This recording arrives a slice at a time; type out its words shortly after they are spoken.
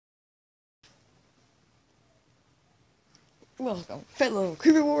Welcome, fellow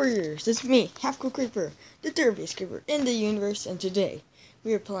creeper warriors. It's me, Half-Cool Creeper, the derbiest creeper in the universe, and today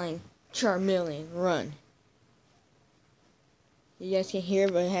we are playing Chameleon Run. You guys can hear,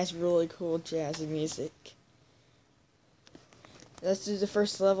 but it has really cool jazzy music. Let's do the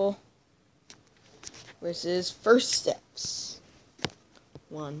first level, which is First Steps.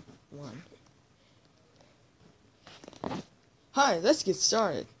 1. Hi, let's get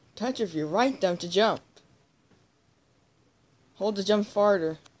started. Touch with your right thumb to jump. Hold the jump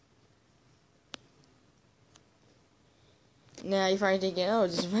farther. Now you're probably thinking, oh,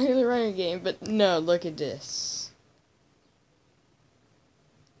 it's just a regular running game, but no, look at this.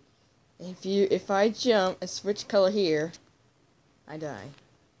 If I jump and switch color here, I die.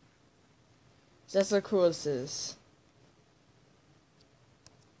 So that's how cool this is.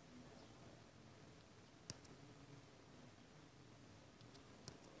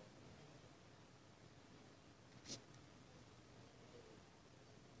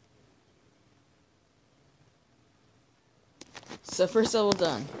 So first level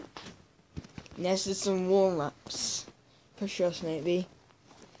done. Next is some warm-ups. Push-ups maybe.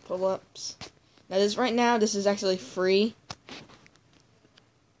 Pull-ups. Now this is actually free.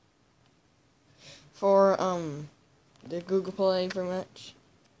 For the Google Play pretty much.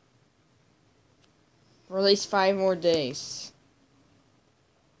 For at least 5 more days.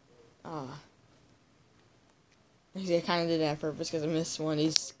 I kind of did that on purpose because I missed one of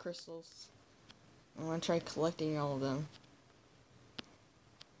these crystals. I want to try collecting all of them.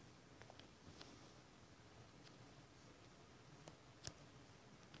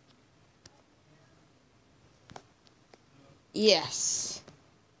 Yes.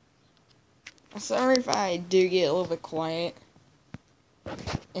 Sorry if I do get a little bit quiet.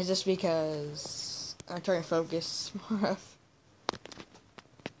 It's just because I'm trying to focus more of.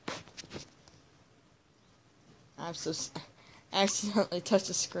 I accidentally touched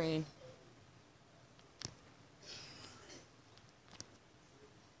the screen.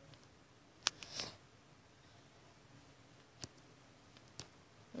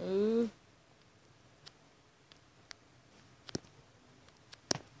 Ooh.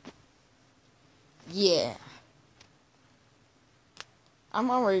 Yeah.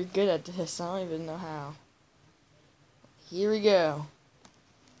 I'm already good at this. I don't even know how. Here we go.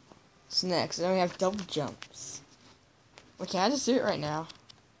 What's next? Then we have double jumps. Well, can I just do it right now?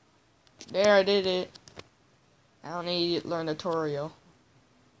 There, I did it. I don't need to learn the tutorial.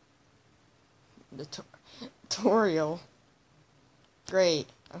 The tutorial. Great.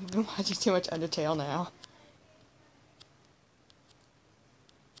 I've been watching too much Undertale now.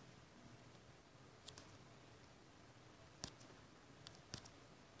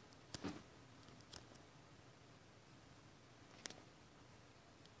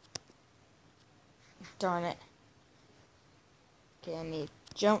 Darn it. Okay, I need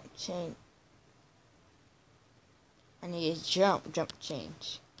jump change. I need a jump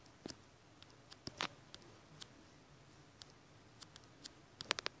change.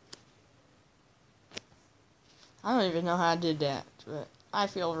 I don't even know how I did that, but I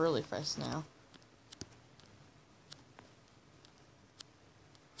feel really fresh now.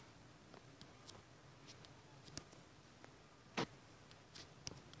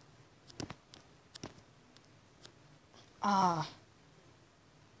 I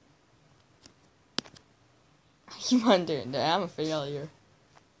keep on doing that. I'm a failure.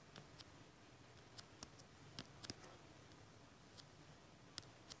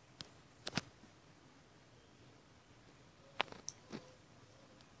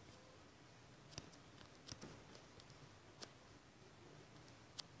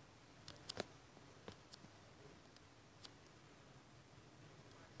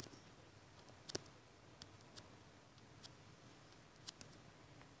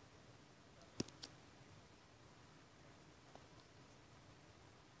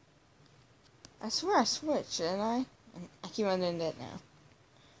 I swear I switched, didn't I? I keep on doing that now.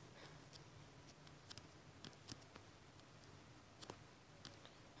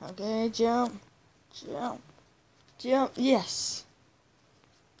 Okay, jump, yes.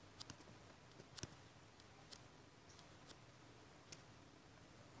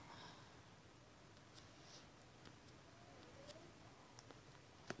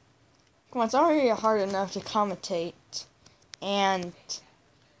 Come on, it's already hard enough to commentate and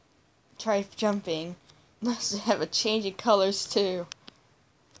try jumping. Let's have a change in colors too.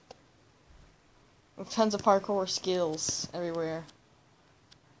 With tons of parkour skills everywhere.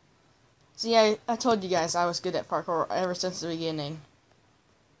 So yeah, I told you guys I was good at parkour ever since the beginning.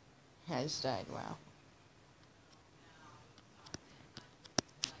 I just died, wow.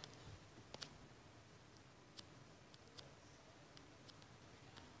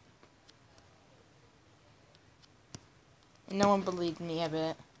 No one believed me, I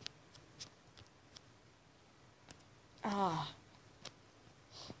bet. Ah.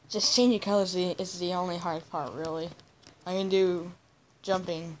 Just changing colors is the only hard part, really. I can do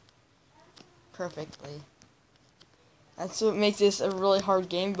jumping perfectly. That's what makes this a really hard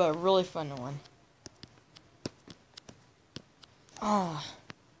game, but a really fun one. Ah.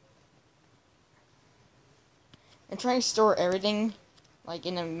 I'm trying to store everything, like,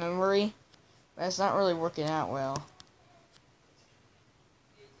 in a memory, but it's not really working out well.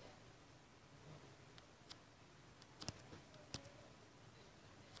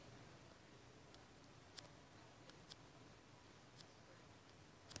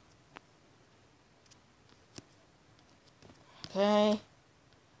 Okay.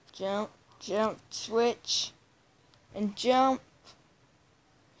 Jump, jump, switch, and jump.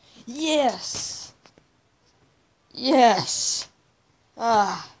 Yes! Yes!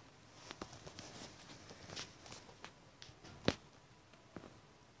 Ah.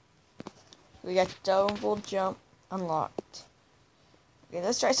 We got double jump unlocked. Okay,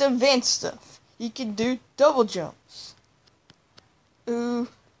 let's try some advanced stuff. You can do double jumps. Ooh.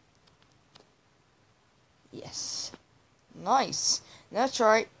 Yes. Nice. Now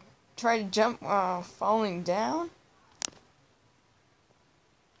try to jump while falling down.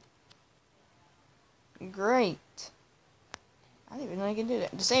 Great. I didn't even know you can do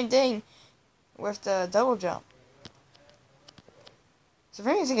that. The same thing with the double jump. So for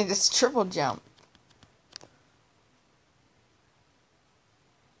me, I can just triple jump.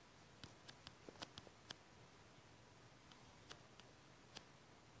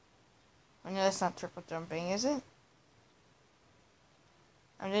 I know that's not triple jumping, is it?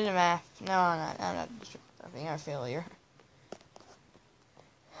 I'm doing the math. No, I'm not. I'm not triple jumping. I'm a failure.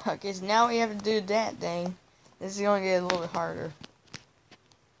 Okay, so now we have to do that thing. This is going to get a little bit harder.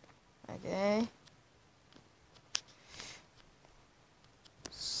 Okay.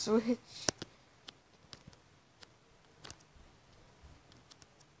 Switch.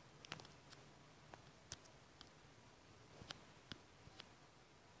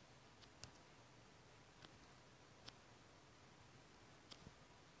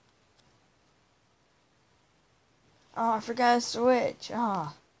 Oh, I forgot to switch.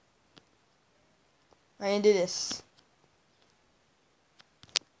 Ah. I need to do this.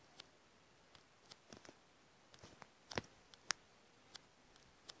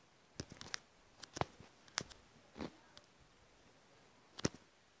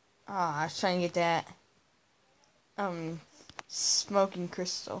 Ah, I was trying to get that smoking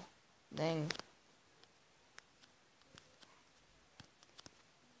crystal thing.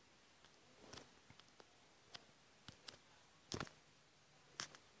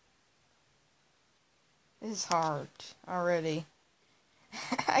 This is hard already.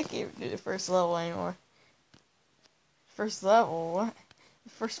 I can't do the first level anymore. First level? What? The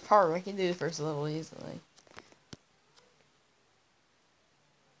first part, I can do the first level easily.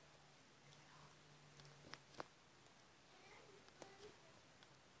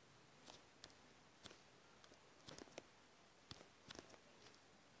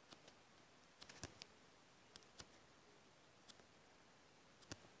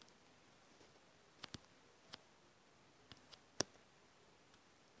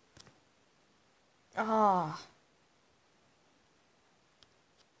 Ah.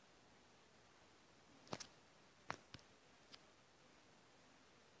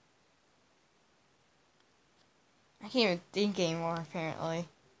 I can't even think anymore, apparently.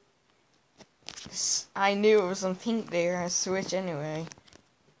 I knew it was some pink there. I switched anyway.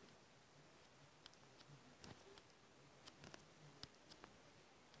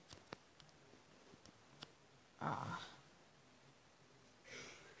 Ah.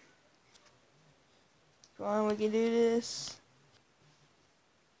 Come on, we can do this.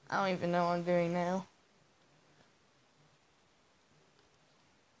 I don't even know what I'm doing now.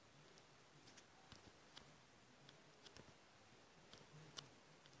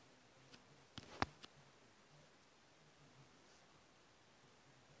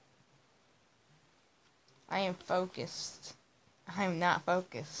 I am focused. I am not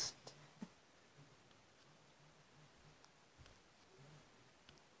focused.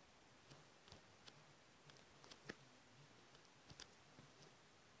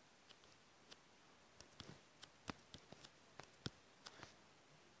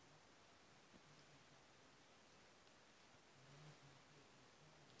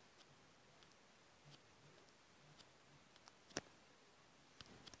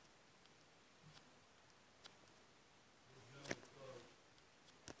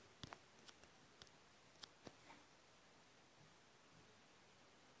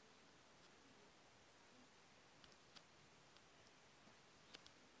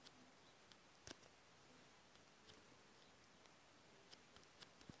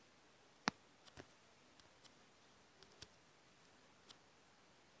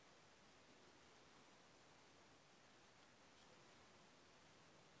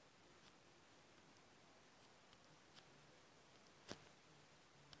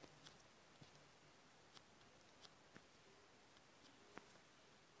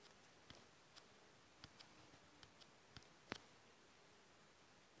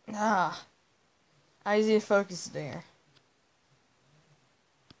 Ah, I need to focus there.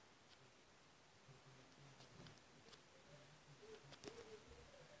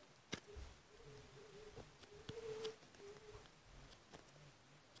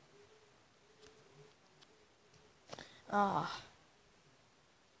 Ah.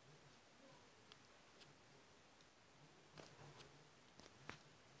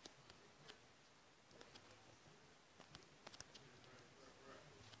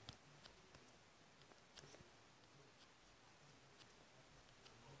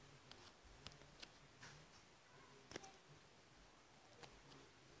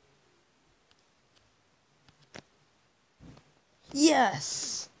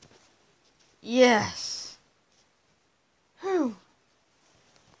 Yes! Yes! Whew.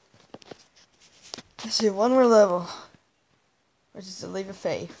 Let's do one more level, which is the Leap of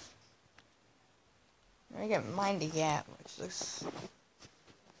Faith. I get Mind the Gap, which looks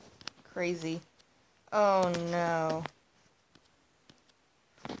crazy. Oh no.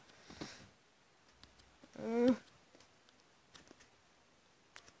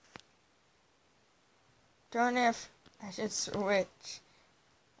 Darn if I should switch.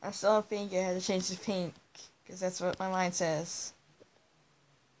 I'm still pink, I had to change to pink, because that's what my mind says.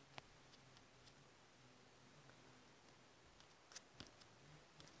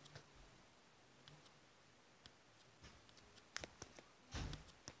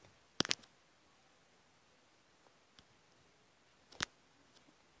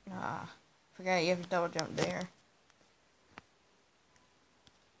 Ah, forgot you have to double jump there.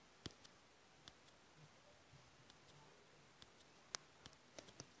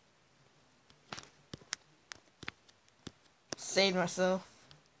 Saved myself.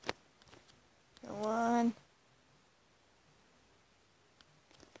 Come on.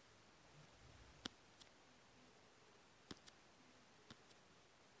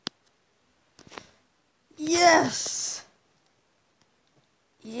 Yes!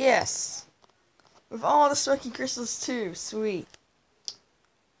 Yes! With all the smoking crystals too. Sweet.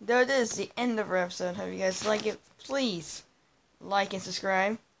 Though it is the end of our episode. Hope you guys like it. Please like and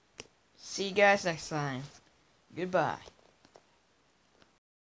subscribe. See you guys next time. Goodbye.